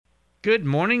Good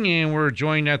morning, and we're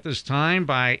joined at this time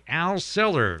by Al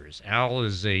Sellers. Al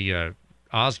is a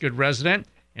Osgood resident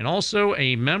and also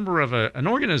a member of an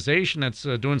organization that's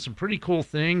doing some pretty cool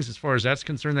things as far as that's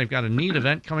concerned. They've got a neat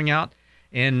event coming out.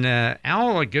 And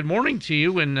Al, good morning to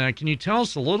you. And can you tell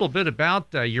us a little bit about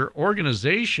your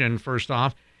organization, first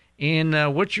off,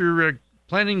 and what you're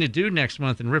planning to do next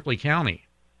month in Ripley County?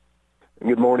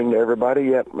 Good morning to everybody.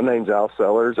 Yep, my name's Al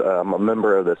Sellers. I'm a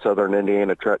member of the Southern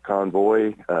Indiana Truck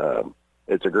Convoy.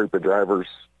 It's a group of drivers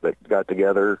that got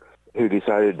together who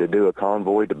decided to do a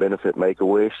convoy to benefit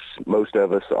Make-A-Wish. Most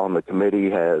of us on the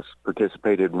committee has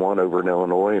participated in one over in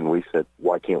Illinois, and we said,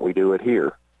 why can't we do it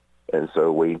here? And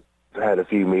so we had a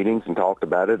few meetings and talked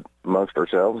about it amongst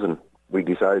ourselves, and we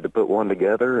decided to put one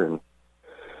together, and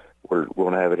we're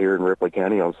going to have it here in Ripley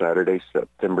County on Saturday,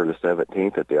 September the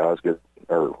 17th at the Osgood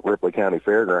or Ripley County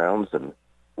Fairgrounds, and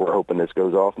we're hoping this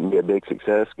goes off and be a big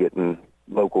success, getting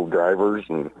local drivers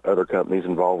and other companies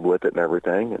involved with it and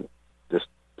everything, and just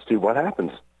see what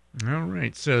happens. All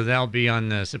right, so that'll be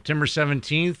on September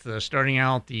 17th, starting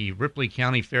out the Ripley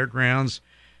County Fairgrounds.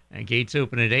 Gates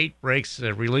open at 8, brakes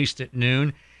released at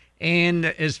noon. And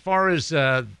as far as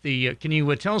can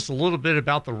you tell us a little bit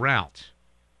about the route?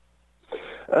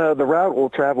 The route will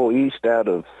travel east out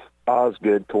of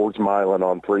Osgood towards Milan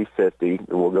on 350,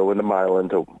 and we'll go into Milan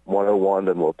to 101,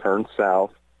 then we'll turn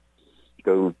south,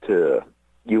 go to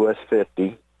US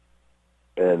 50,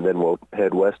 and then we'll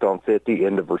head west on 50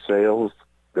 into Versailles,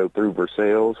 go through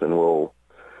Versailles, and we'll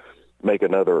make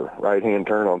another right-hand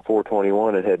turn on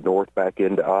 421 and head north back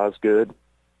into Osgood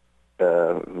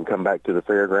and come back to the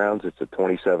fairgrounds. It's a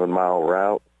 27-mile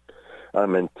route.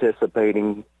 I'm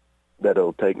anticipating that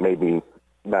it'll take maybe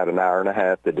about an hour and a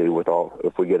half to do with all,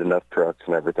 if we get enough trucks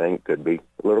and everything. It could be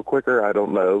a little quicker, I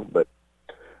don't know, but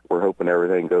we're hoping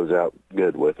everything goes out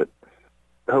good with it.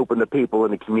 Hoping the people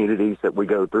in the communities that we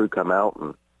go through come out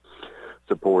and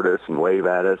support us and wave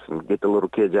at us and get the little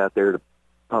kids out there to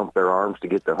pump their arms to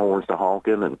get their horns to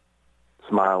honking and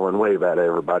smile and wave at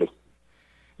everybody.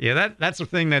 Yeah, that's the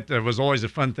thing that was always a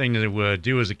fun thing to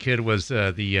do as a kid was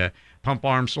the pump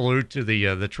arm salute to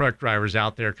the truck drivers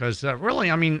out there. Because really,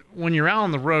 I mean, when you're out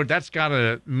on the road, that's got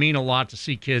to mean a lot to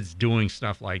see kids doing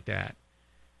stuff like that.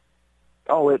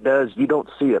 Oh, it does. You don't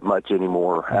see it much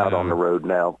anymore out on the road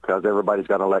now because everybody's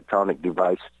got an electronic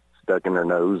device stuck in their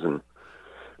nose, and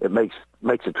it makes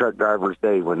a truck driver's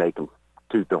day when they can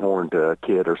toot the horn to a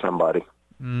kid or somebody.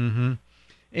 Mm-hmm.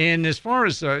 And as far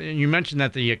as you mentioned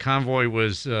that the convoy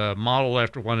was modeled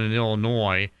after one in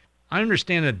Illinois, I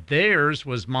understand that theirs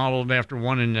was modeled after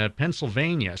one in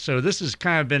Pennsylvania. So this has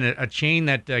kind of been a chain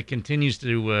that continues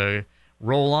to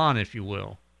roll on, if you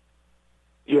will.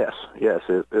 Yes.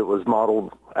 It was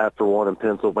modeled after one in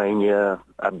Pennsylvania.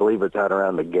 I believe it's out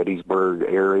around the Gettysburg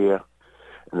area.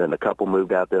 And then a couple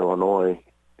moved out to Illinois,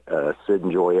 Sid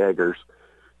and Joy Eggers.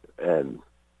 And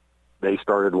they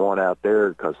started one out there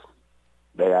because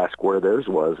they asked where theirs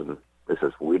was. And they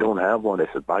says, we don't have one. They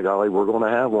said, by golly, we're going to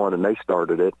have one. And they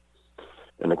started it.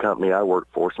 And the company I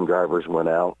worked for, some drivers went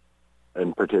out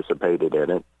and participated in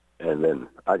it. And then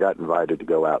I got invited to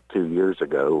go out 2 years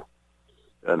ago.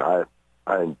 And I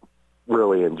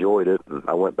really enjoyed it, and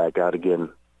I went back out again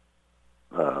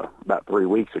about 3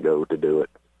 weeks ago to do it.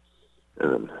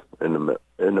 And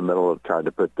in the middle of trying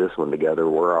to put this one together,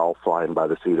 we're all flying by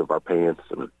the seat of our pants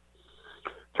and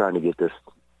trying to get this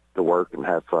to work and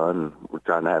have fun. We're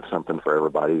trying to have something for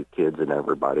everybody, kids and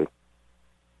everybody.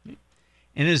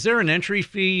 And is there an entry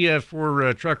fee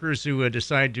for truckers who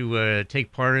decide to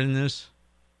take part in this?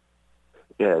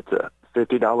 Yeah, it's a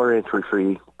 $50 entry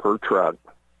fee per truck.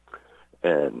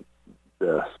 And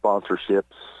the sponsorships,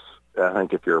 I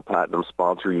think if you're a platinum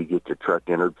sponsor, you get your truck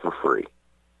entered for free.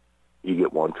 You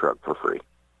get one truck for free.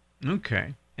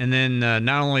 Okay. And then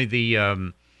not only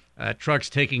the trucks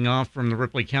taking off from the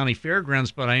Ripley County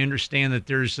Fairgrounds, but I understand that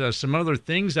there's some other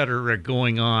things that are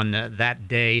going on that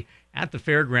day at the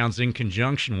fairgrounds in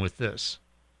conjunction with this.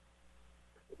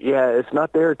 Yeah, it's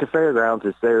not there at the fairgrounds.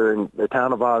 It's there in the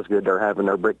town of Osgood. They're having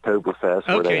their Bricktoberfest.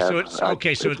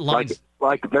 Okay, so it lines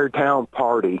like their town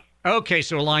party. Okay,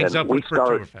 so it lines up with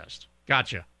Bricktoberfest.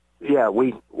 Gotcha. Yeah,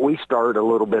 we start a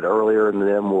little bit earlier, and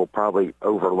then we'll probably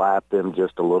overlap them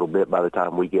just a little bit by the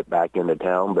time we get back into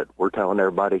town. But we're telling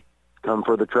everybody, come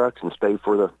for the trucks and stay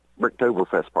for the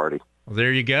Bricktoberfest party. Well,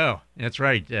 there you go. That's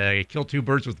right. Kill two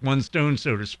birds with one stone,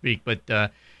 so to speak. But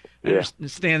I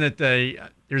understand that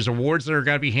there's awards that are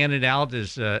going to be handed out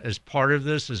as part of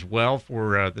this as well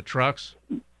for the trucks.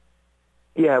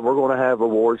 Yeah, we're going to have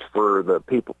awards for the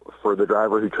people, for the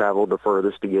driver who traveled the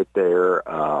furthest to get there,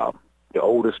 the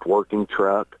oldest working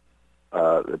truck,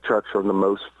 the trucks from the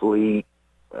most fleet,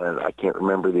 and I can't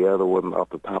remember the other one off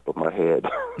the top of my head.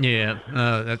 Yeah,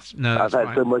 that's I've had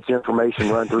fine. so much information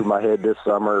run through my head this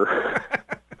summer.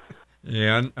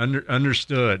 Yeah,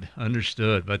 understood.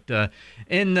 But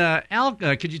Al,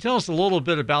 could you tell us a little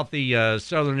bit about the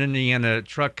Southern Indiana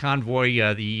Truck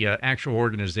Convoy, the actual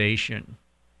organization?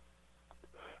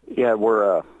 Yeah,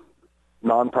 we're a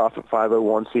nonprofit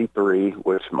 501c3,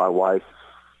 which my wife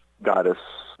got us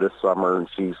this summer, and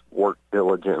she's worked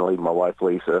diligently. My wife,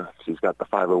 Lisa, she's got the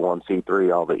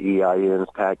 501c3, all the EINs,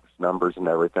 tax numbers, and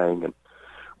everything. And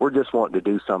we're just wanting to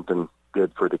do something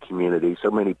good for the community.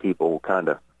 So many people kind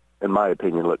of, in my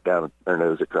opinion, look down their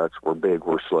nose at trucks. We're big,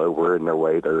 we're slow, we're in their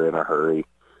way, they're in a hurry.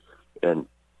 And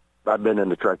I've been in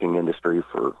the trucking industry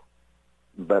for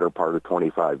the better part of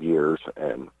 25 years,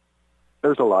 and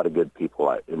there's a lot of good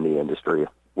people in the industry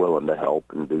willing to help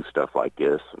and do stuff like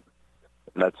this. And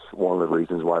that's one of the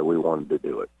reasons why we wanted to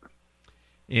do it.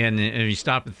 And if you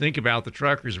stop and think about the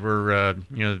truckers, were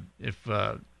if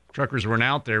truckers weren't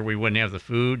out there, we wouldn't have the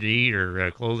food to eat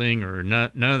or clothing or none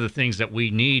of the things that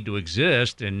we need to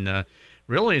exist. And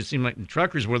really, it seemed like the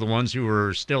truckers were the ones who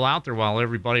were still out there while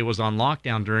everybody was on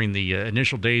lockdown during the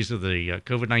initial days of the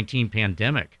COVID-19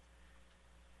 pandemic.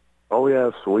 Oh,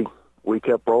 yes. We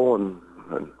kept rolling.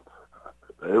 And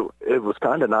it was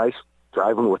kind of nice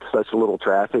driving with such little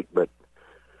traffic, but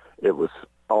it was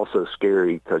also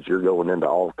scary because you're going into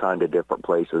all kind of different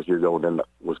places.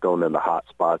 Was going into hot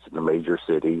spots in the major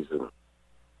cities,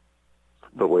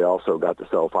 but we also got to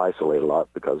self-isolate a lot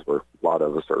because a lot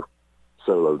of us are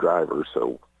solo drivers.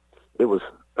 So it was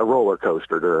a roller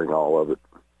coaster during all of it.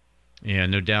 Yeah,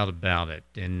 no doubt about it.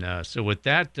 And so with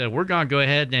that, we're going to go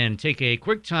ahead and take a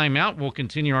quick time out. We'll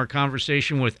continue our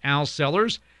conversation with Al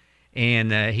Sellers,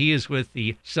 and he is with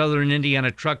the Southern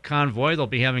Indiana Truck Convoy. They'll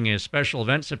be having a special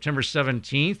event September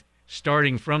 17th,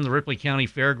 starting from the Ripley County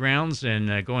Fairgrounds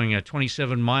and going a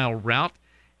 27-mile route.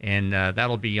 And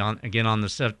that'll be on the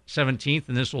 17th,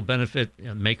 and this will benefit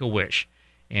Make-A-Wish.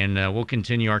 And we'll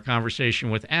continue our conversation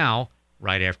with Al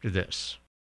right after this.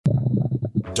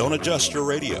 Don't adjust your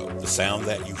radio. The sound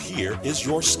that you hear is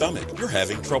your stomach. You're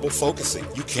having trouble focusing.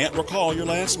 You can't recall your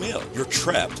last meal. You're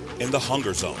trapped in the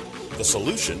hunger zone. The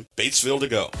solution, Batesville To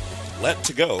Go. Let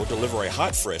To Go deliver a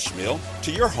hot, fresh meal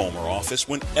to your home or office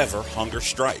whenever hunger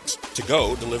strikes. To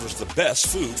Go delivers the best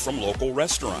food from local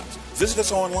restaurants. Visit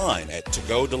us online at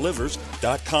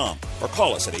togodelivers.com or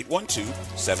call us at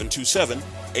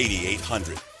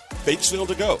 812-727-8800. Batesville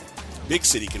To Go. Big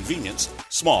city convenience,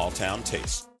 small town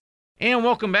taste. And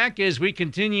welcome back as we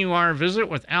continue our visit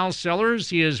with Al Sellers.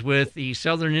 He is with the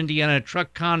Southern Indiana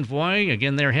Truck Convoy.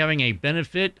 Again, they're having a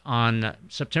benefit on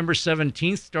September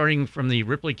 17th, starting from the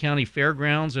Ripley County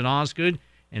Fairgrounds in Osgood,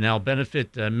 and that'll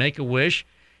benefit Make-A-Wish.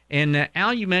 And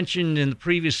Al, you mentioned in the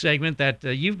previous segment that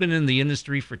you've been in the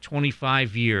industry for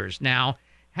 25 years. Now,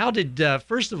 how did,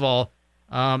 first of all,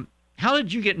 how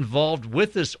did you get involved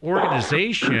with this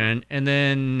organization, and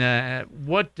then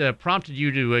what prompted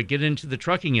you to get into the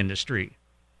trucking industry?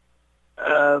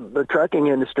 The trucking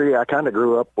industry, I kind of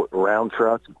grew up around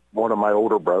trucks. One of my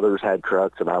older brothers had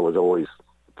trucks, and I was always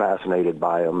fascinated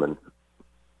by them. And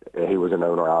he was an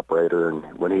owner-operator,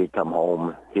 and when he'd come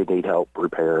home, he'd need help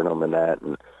repairing them and that.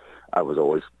 And I was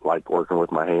always liked working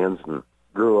with my hands and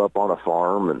grew up on a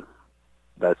farm, and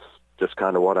that's just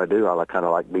kind of what I do. I kind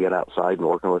of like being outside and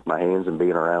working with my hands and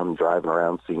being around and driving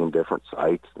around, seeing different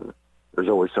sights. And there's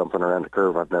always something around the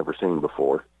curve I've never seen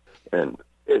before. And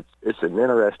it's an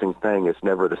interesting thing. It's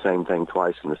never the same thing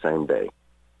twice in the same day.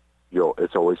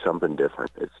 It's always something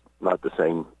different. It's not the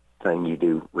same thing you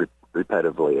do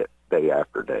repetitively day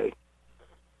after day.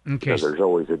 Okay. Because there's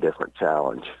always a different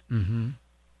challenge. Mm-hmm.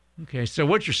 Okay, so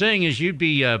what you're saying is you'd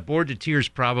be bored to tears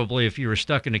probably if you were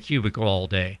stuck in a cubicle all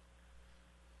day.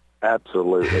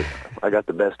 Absolutely. I got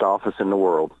the best office in the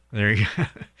world. There you go.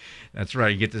 That's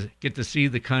right. You get to see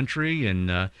the country,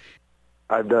 and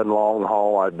I've done long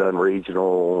haul, I've done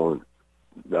regional,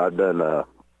 I've done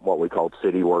what we called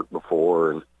city work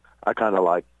before, and I kind of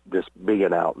like just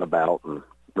being out and about and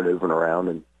maneuvering around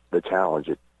and the challenge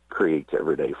it creates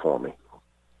every day for me.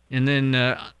 And then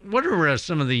what are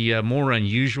some of the more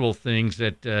unusual things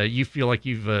that you feel like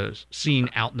you've seen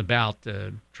out and about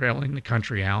trailing the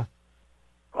country, Al?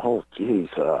 Oh, geez.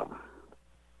 That's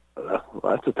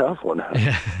a tough one.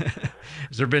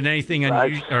 Has there been anything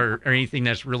unusual or anything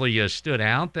that's really stood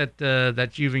out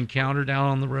that you've encountered out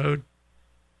on the road?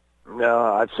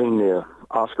 No, I've seen the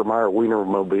Oscar Mayer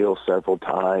Wienermobile several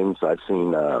times. I've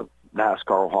seen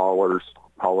NASCAR haulers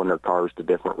hauling their cars to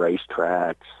different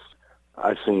racetracks.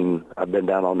 I've been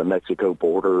down on the Mexico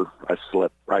border. I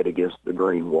slept right against the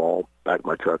green wall, backed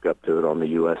my truck up to it on the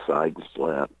U.S. side and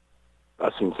slept.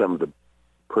 I've seen some of the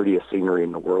prettiest scenery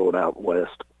in the world out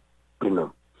west,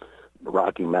 the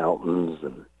Rocky Mountains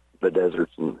and the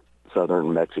deserts in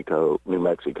southern Mexico, New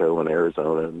Mexico and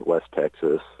Arizona and West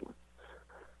Texas.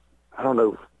 I don't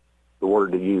know the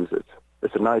word to use.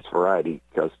 It's a nice variety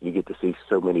because you get to see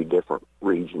so many different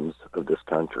regions of this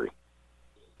country.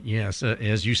 Yes,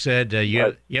 as you said,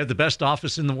 you have the best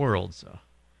office in the world. So.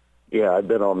 Yeah, I've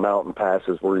been on mountain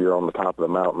passes where you're on the top of the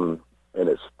mountain and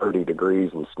it's 30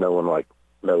 degrees and snowing like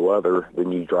no other.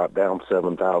 Then you drop down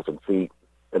 7,000 feet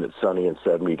and it's sunny and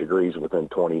 70 degrees within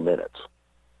 20 minutes.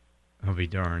 I'll be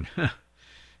darned.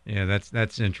 Yeah,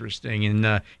 that's interesting, and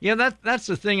that's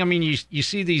the thing. I mean, you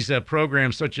see these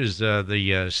programs such as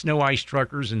the snow ice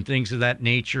truckers and things of that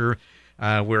nature,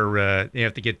 where they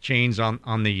have to get chains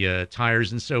on the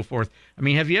tires and so forth. I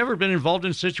mean, have you ever been involved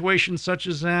in situations such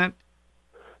as that?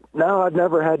 No, I've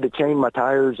never had to chain my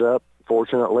tires up.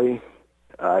 Fortunately,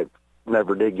 I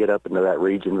never did get up into that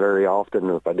region very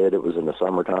often. If I did, it was in the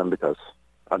summertime because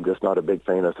I'm just not a big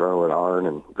fan of throwing iron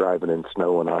and driving in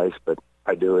snow and ice, but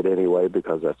I do it anyway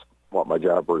because that's what my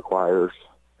job requires.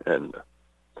 And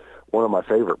one of my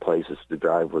favorite places to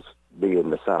drive was be in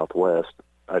the Southwest.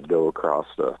 I'd go across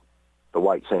the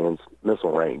White Sands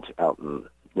Missile Range out in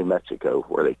New Mexico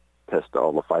where they test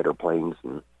all the fighter planes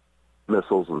and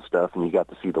missiles and stuff, and you got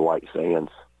to see the White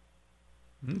Sands.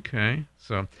 Okay.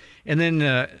 So, and then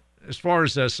as far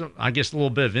as, I guess, a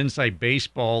little bit of inside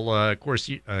baseball, of course,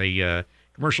 a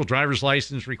commercial driver's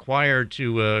license required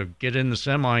to get in the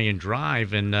semi and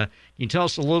drive. And can you tell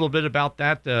us a little bit about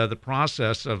that, the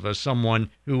process of someone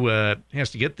who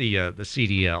has to get the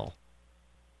CDL?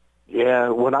 Yeah,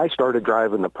 when I started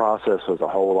driving, the process was a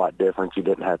whole lot different. You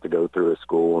didn't have to go through a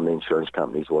school, and the insurance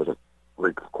companies wasn't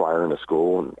requiring a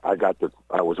school. And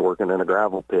I was working in a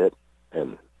gravel pit,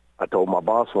 and I told my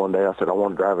boss one day, I said, I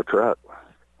want to drive a truck.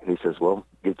 And he says, well,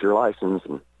 get your license,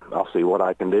 and I'll see what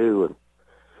I can do. And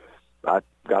I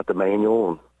got the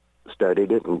manual and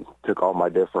studied it and took all my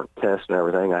different tests and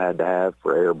everything I had to have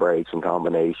for air brakes and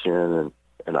combination.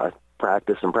 And I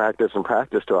practiced and practiced and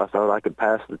practiced till I thought I could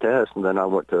pass the test. And then I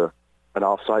went to an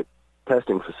off-site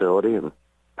testing facility and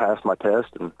passed my test.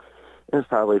 And it was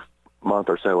probably a month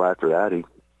or so after that,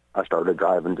 I started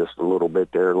driving just a little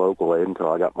bit there locally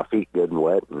until I got my feet good and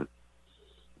wet. And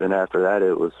then after that,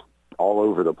 it was all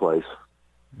over the place.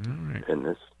 All right.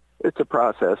 And it's a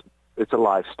process. It's a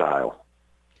lifestyle.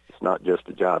 It's not just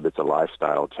a job. It's a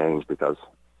lifestyle change because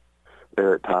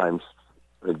there are times,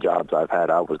 the jobs I've had,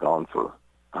 I was gone for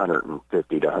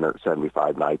 150 to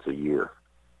 175 nights a year.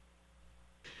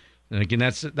 And again,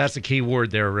 that's a key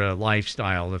word there,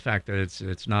 lifestyle. The fact that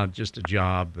it's not just a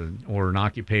job or an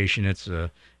occupation. It's as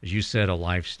you said, a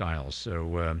lifestyle.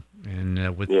 So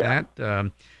with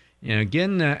that,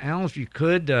 again, Al, if you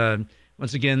could,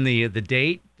 once again, the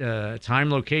date, time,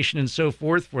 location, and so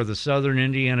forth for the Southern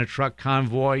Indiana Truck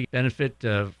Convoy benefit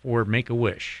for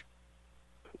Make-A-Wish.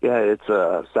 Yeah, it's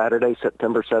Saturday,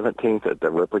 September 17th at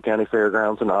the Ripley County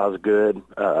Fairgrounds in Osgood.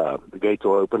 The gates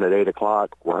will open at 8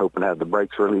 o'clock. We're hoping to have the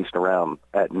brakes released around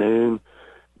at noon.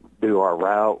 Do our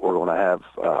route. We're going to have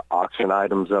auction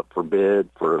items up for bid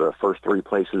for the first three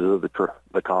places of the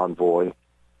convoy.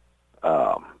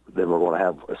 Then we're going to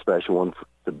have a special one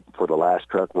for the last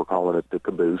truck. We're calling it the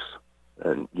Caboose.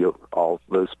 And all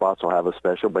those spots will have a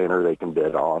special banner they can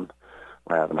bid on.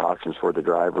 We're having auctions for the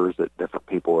drivers that different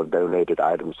people have donated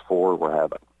items for. We'll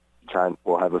have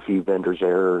a few vendors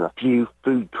there and a few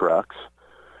food trucks.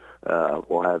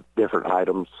 We'll have different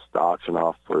items to auction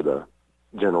off for the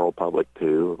general public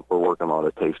too. We're working on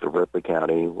a taste of Ripley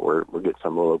County where we'll get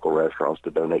some of the local restaurants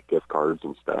to donate gift cards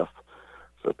and stuff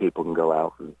so people can go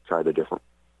out and try the different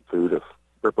food of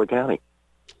Ripley County.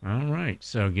 All right.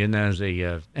 So again, that is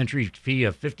a entry fee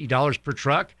of $50 per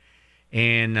truck.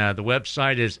 And the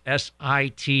website is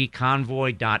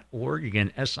sitconvoy.org.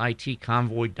 Again,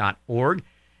 sitconvoy.org.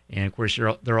 And, of course,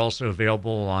 they're also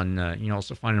available on, you can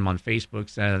also find them on Facebook.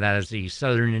 So that is the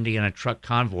Southern Indiana Truck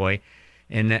Convoy.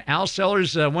 And Al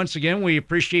Sellers, once again, we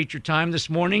appreciate your time this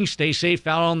morning. Stay safe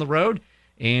out on the road.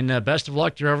 And best of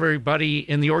luck to everybody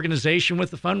in the organization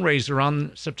with the fundraiser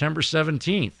on September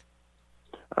 17th.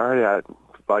 All right. I'd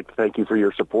like to thank you for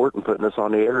your support and putting us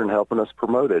on the air and helping us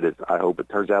promote it. I hope it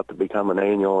turns out to become an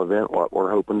annual event, what we're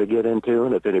hoping to get into.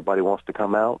 And if anybody wants to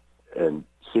come out and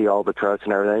see all the trucks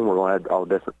and everything, we're going to have all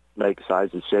different makes,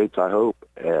 sizes, shapes, I hope.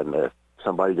 And if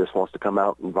somebody just wants to come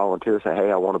out and volunteer, say,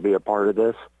 hey, I want to be a part of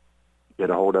this, get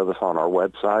a hold of us on our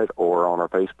website or on our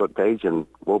Facebook page, and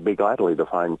we'll be gladly to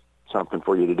find something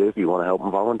for you to do if you want to help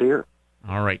and volunteer.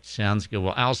 All right. Sounds good.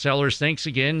 Well, Al Sellers, thanks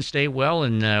again. Stay well,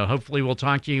 and hopefully we'll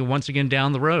talk to you once again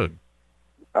down the road.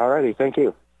 All righty. Thank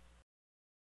you.